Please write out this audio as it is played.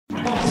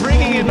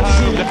stadium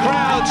home. The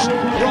crowds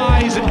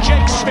rise, and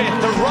Jake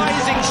Smith, the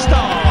rising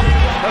star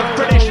of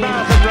British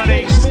marathon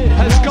running,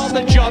 has got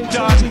the job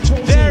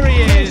done. There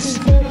he is,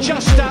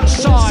 just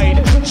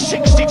outside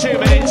 62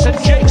 minutes, and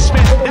Jake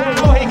Smith,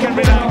 now he can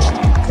relax.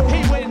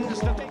 He wins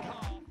the big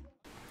half.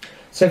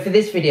 So for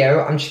this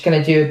video, I'm just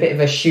going to do a bit of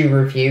a shoe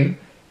review.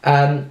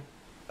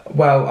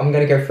 Well, I'm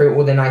going to go through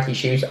all the Nike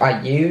shoes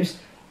I use,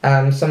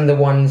 some of the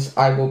ones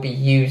I will be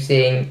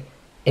using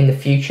in the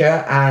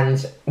future, and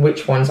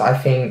which ones I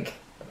think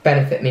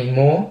benefit me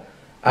more.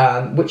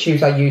 Which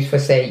shoes I use for,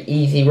 say,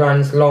 easy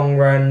runs, long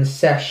runs,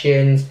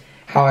 sessions,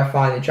 how I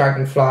find the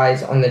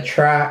Dragonflies on the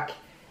track.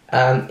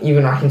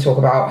 Even I can talk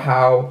about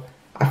how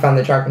I found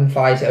the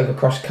Dragonflies over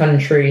cross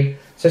country.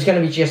 So it's going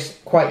to be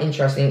just quite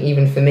interesting,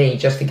 even for me,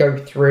 just to go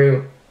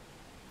through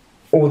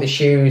all the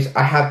shoes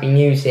I have been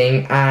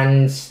using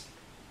and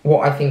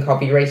what I think I'll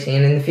be racing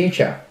in the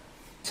future.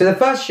 So the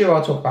first shoe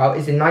I'll talk about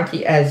is the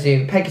Nike Air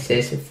Zoom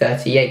Pegasus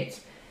 38.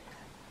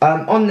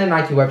 On the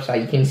Nike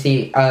website you can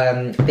see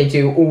they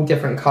do all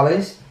different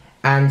colours,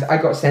 and I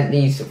got sent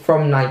these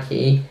from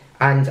Nike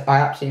and I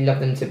absolutely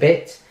love them to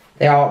bits.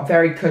 They are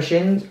very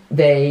cushioned.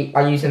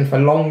 I use them for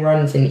long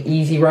runs and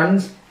easy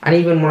runs, and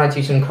even when I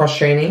do some cross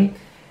training.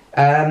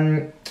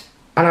 And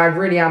I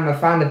really am a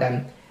fan of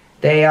them.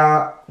 They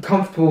are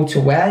comfortable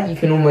to wear. You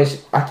can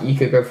almost, you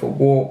could go for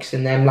walks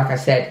in them. Like I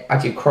said, I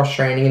do cross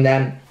training in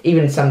them,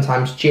 even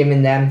sometimes gym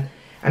in them,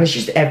 and it's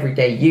just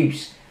everyday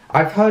use.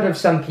 I've heard of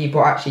some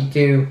people actually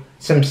do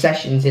some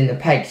sessions in the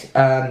pegs,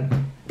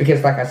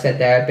 because like I said,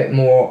 they're a bit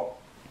more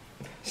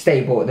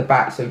stable at the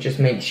back, so it just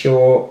makes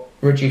sure,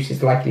 reduces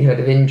the likelihood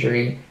of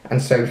injury and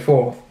so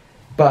forth.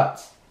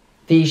 But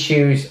these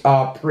shoes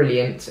are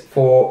brilliant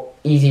for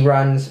easy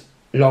runs,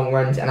 long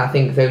runs, and I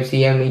think those are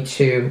the only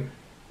two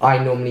I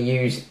normally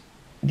use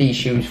these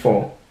shoes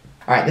for.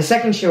 Alright, the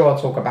second shoe I'll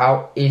talk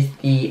about is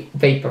the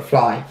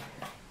Vaporfly.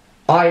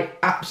 I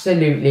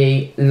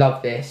absolutely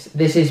love this.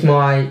 This is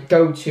my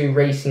go-to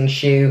racing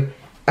shoe.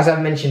 As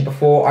I've mentioned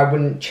before, I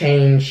wouldn't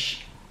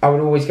change. I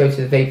would always go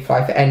to the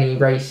Vaporfly for any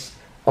race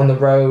on the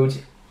road.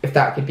 If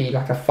that could be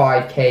like a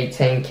 5k,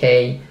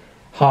 10k,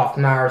 half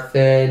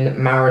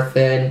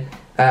marathon.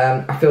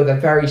 I feel they're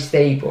very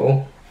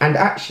stable. And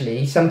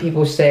actually, some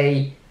people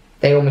say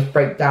they almost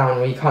break down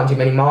or you can't do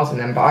many miles in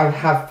them. But I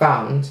have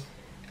found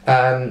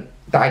that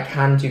I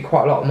can do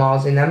quite a lot of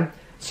miles in them.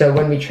 So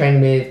when we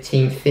train with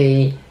Team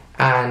Fee,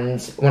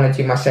 and when I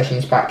do my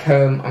sessions back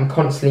home, I'm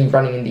constantly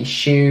running in these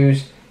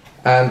shoes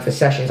for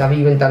sessions. I've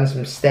even done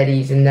some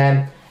steadies in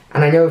them.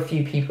 And I know a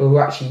few people who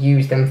actually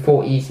use them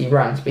for easy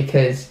runs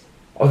because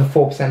of the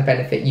 4%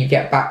 benefit you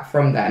get back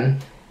from them.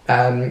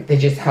 They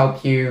just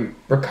help you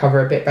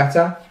recover a bit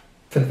better.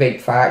 For the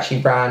Vaporfly, I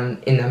actually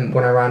ran in them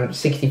when I ran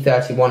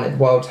 60-31 at the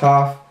World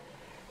Half.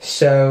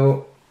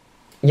 So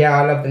yeah,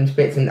 I love them to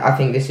bits, and I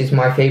think this is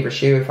my favourite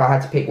shoe. If I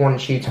had to pick one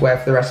shoe to wear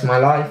for the rest of my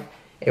life,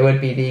 it would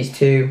be these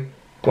two.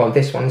 Well,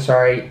 this one,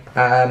 sorry,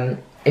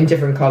 in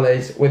different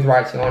colours with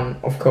writing on,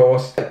 of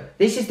course.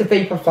 This is the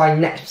Vaporfly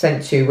Next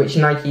Percent 2, which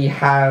Nike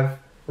have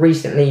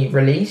recently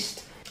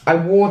released. I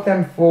wore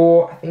them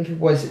for, I think it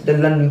was the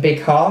London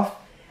Big Half,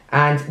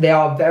 and they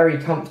are very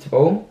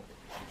comfortable.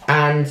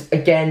 And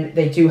again,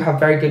 they do have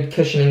very good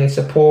cushioning and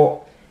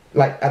support,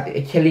 like at the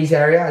Achilles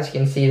area. As you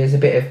can see, there's a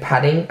bit of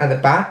padding at the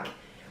back,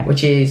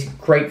 which is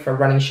great for a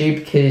running shoe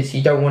because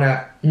you don't want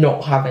to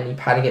not have any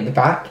padding at the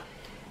back.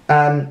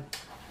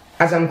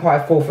 As I'm quite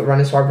a 4-foot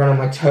runner, so I run on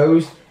my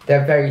toes,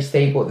 they're very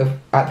stable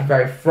at the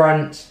very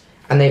front,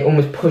 and they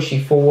almost push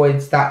you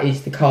forwards. That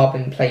is the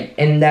carbon plate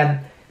in them.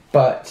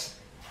 But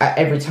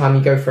every time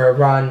you go for a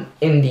run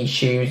in these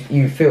shoes,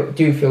 you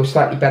do feel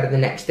slightly better the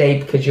next day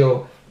because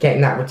you're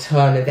getting that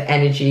return of the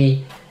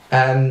energy.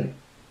 A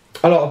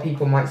lot of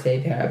people might say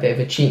they're a bit of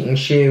a cheating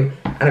shoe,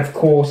 and of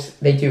course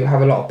they do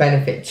have a lot of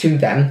benefit to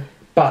them,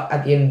 but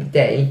at the end of the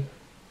day,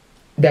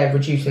 they're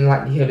reducing the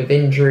likelihood of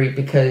injury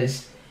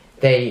because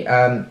they,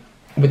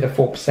 with the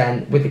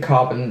 4%, with the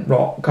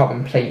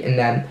carbon plate in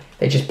them,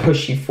 they just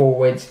push you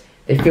forwards.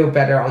 They feel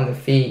better on the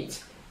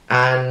feet,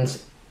 and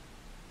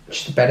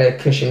just a better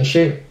cushion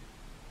shoe.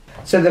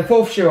 So the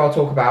fourth shoe I'll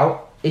talk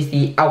about is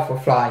the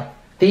Alphafly.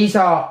 These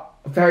are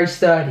very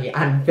sturdy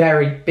and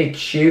very big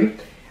shoe.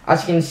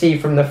 As you can see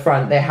from the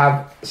front, they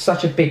have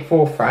such a big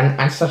forefront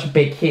and such a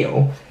big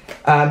heel.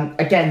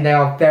 Again, they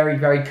are very,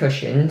 very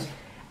cushioned,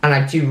 and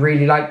I do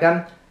really like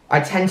them. I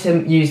tend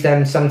to use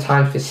them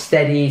sometimes for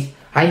steadies.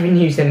 I even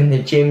use them in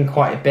the gym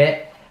quite a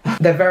bit.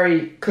 They're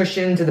very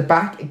cushioned at the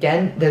back.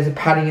 Again, there's a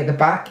padding at the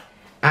back,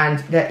 and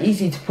they're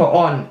easy to put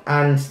on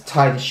and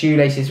tie the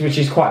shoelaces, which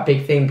is quite a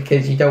big thing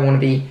because you don't want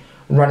to be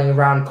running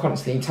around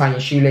constantly tying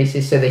your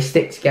shoelaces, so they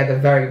stick together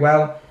very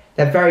well.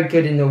 They're very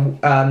good in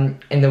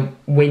the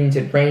wind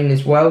and rain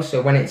as well,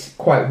 so when it's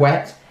quite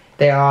wet,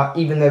 they are,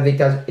 even though it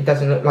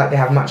doesn't look like they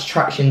have much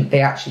traction, they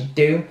actually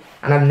do,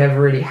 and I've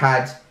never really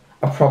had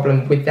a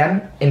problem with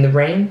them in the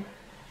rain.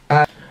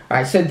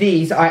 Right, so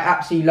these, I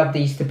absolutely love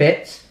these to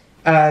bits.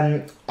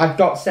 I've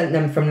got sent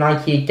them from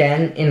Nike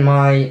again in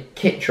my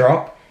kit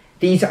drop.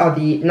 These are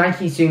the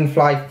Nike Zoom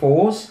Fly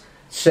 4s.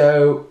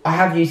 So I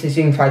have used the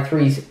Zoomfly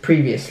 3s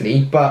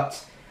previously,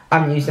 but I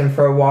haven't used them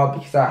for a while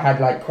because I had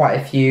like quite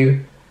a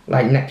few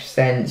like Next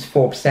Percents,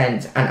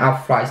 4% and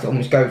Alpha Flies to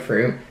almost go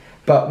through.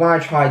 But when I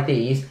tried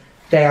these,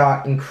 they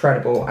are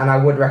incredible and I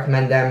would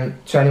recommend them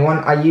to anyone.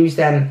 I use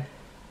them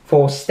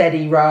for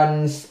steady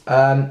runs,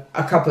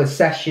 a couple of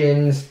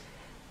sessions,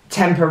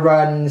 tempo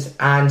runs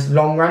and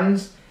long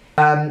runs.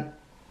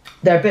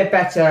 They're a bit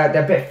better,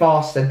 they're a bit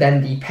faster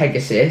than the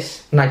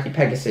Pegasus, Nike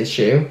Pegasus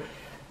shoe.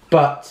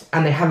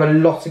 And they have a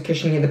lot of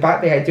cushioning in the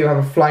back. They do have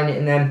a Flyknit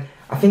in them.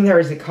 I think there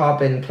is a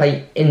carbon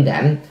plate in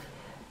them.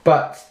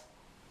 But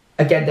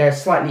again, they're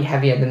slightly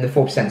heavier than the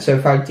 4%. So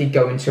if I did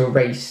go into a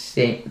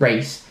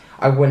race,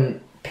 I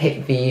wouldn't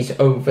pick these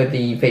over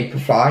the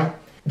Vaporfly.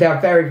 They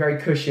are very,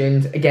 very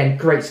cushioned. Again,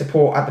 great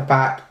support at the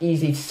back.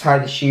 Easy to tie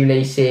the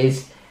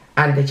shoelaces.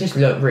 And they just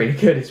look really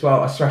good as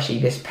well, especially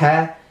this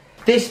pair.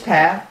 This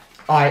pair,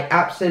 I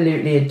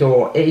absolutely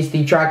adore. It is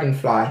the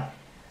Dragonfly.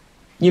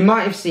 You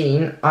might have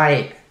seen,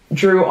 I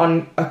drew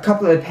on a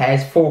couple of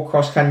pairs for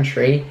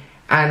cross-country.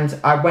 And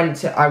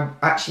I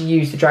actually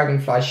used the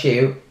Dragonfly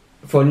shoe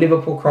for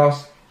Liverpool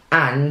Cross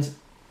and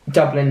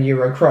Dublin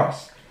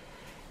Eurocross.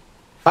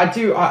 I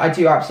do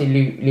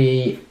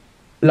absolutely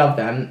love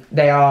them.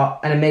 They are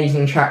an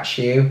amazing track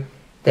shoe.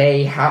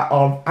 They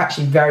are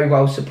actually very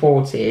well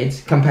supported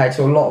compared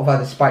to a lot of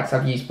other spikes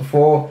I've used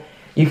before.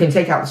 You can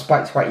take out the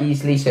spikes quite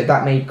easily, so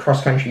that made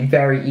cross-country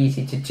very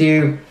easy to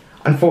do.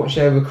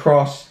 Unfortunately, over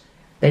cross,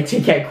 they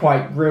did get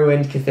quite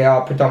ruined because they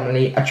are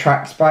predominantly a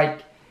track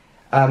spike.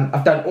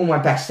 I've done all my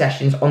best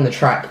sessions on the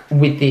track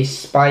with this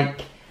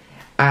spike.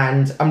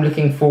 And I'm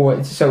looking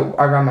forward, so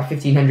I ran my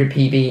 1500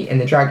 PB in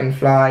the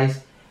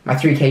Dragonflies, my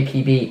 3K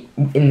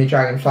PB in the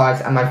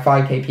Dragonflies, and my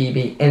 5K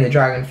PB in the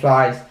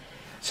Dragonflies.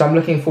 So I'm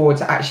looking forward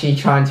to actually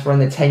trying to run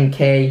the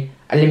 10K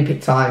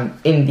Olympic time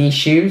in these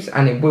shoes,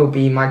 and it will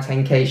be my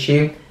 10K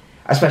shoe,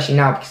 especially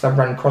now because I've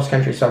run cross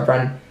country, so I've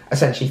run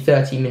essentially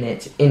 30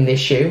 minutes in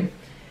this shoe.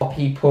 A lot of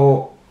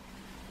people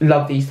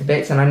love these to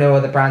bits, and I know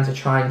other brands are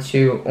trying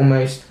to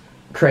almost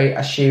create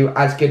a shoe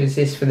as good as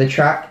this for the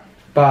track.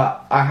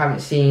 But I haven't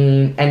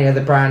seen any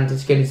other brand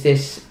as good as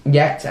this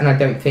yet, and I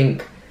don't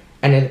think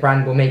any other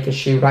brand will make a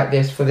shoe like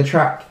this for the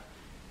track.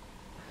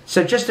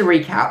 So just to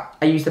recap,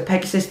 I use the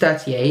Pegasus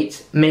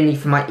 38 mainly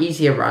for my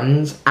easier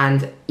runs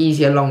and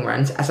easier long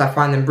runs as I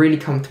find them really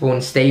comfortable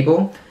and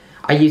stable.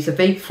 I use the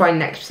Vaporfly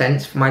Next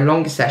Percents for my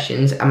longer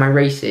sessions and my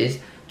races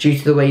due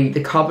to the way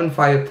the carbon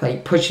fibre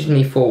plate pushes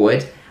me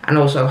forward and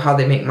also how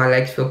they make my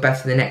legs feel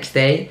better the next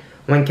day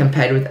when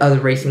compared with other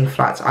racing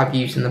flats I've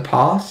used in the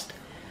past.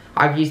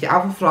 I've used the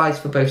Alpha Flies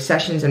for both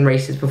sessions and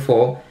races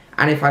before,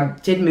 and if I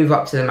did move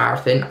up to the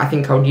marathon, I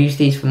think I would use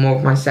these for more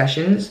of my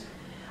sessions.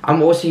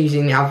 I'm also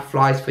using the Alpha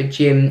Flies for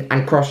gym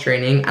and cross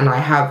training, and I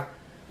have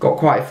got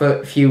quite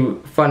a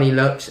few funny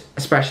looks,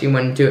 especially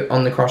when do it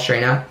on the cross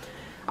trainer.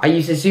 I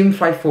use the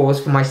Zoomfly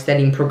 4s for my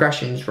steadying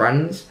progressions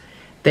runs.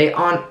 They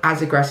aren't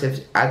as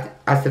aggressive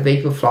as the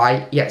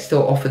Vaporfly, yet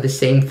still offer the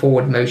same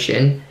forward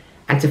motion.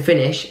 And to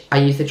finish, I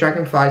use the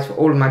Dragonflies for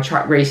all of my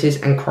track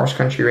races and cross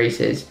country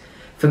races.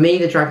 For me,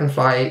 the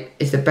Dragonfly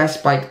is the best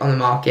spike on the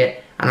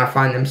market, and I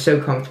find them so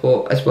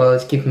comfortable as well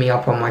as keep me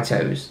up on my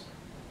toes.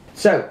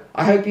 So,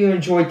 I hope you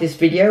enjoyed this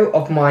video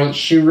of my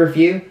shoe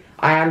review.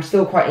 I am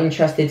still quite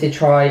interested to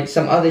try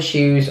some other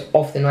shoes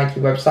off the Nike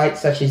website,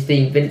 such as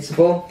the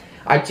Invincible.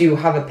 I do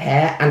have a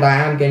pair, and I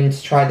am going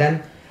to try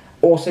them.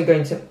 Also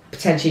going to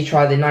potentially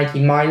try the Nike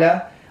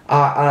Miler.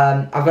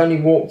 I've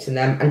only walked in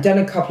them and done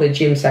a couple of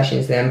gym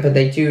sessions in them, but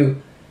they do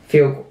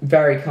feel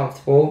very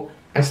comfortable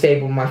and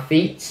stable on my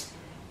feet.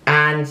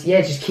 And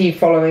yeah, just keep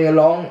following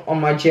along on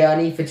my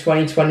journey for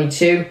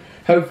 2022.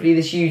 Hopefully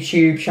this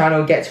YouTube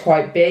channel gets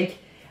quite big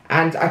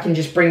and I can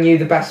just bring you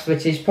the best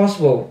footage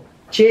possible.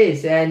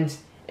 Cheers and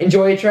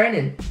enjoy your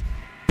training.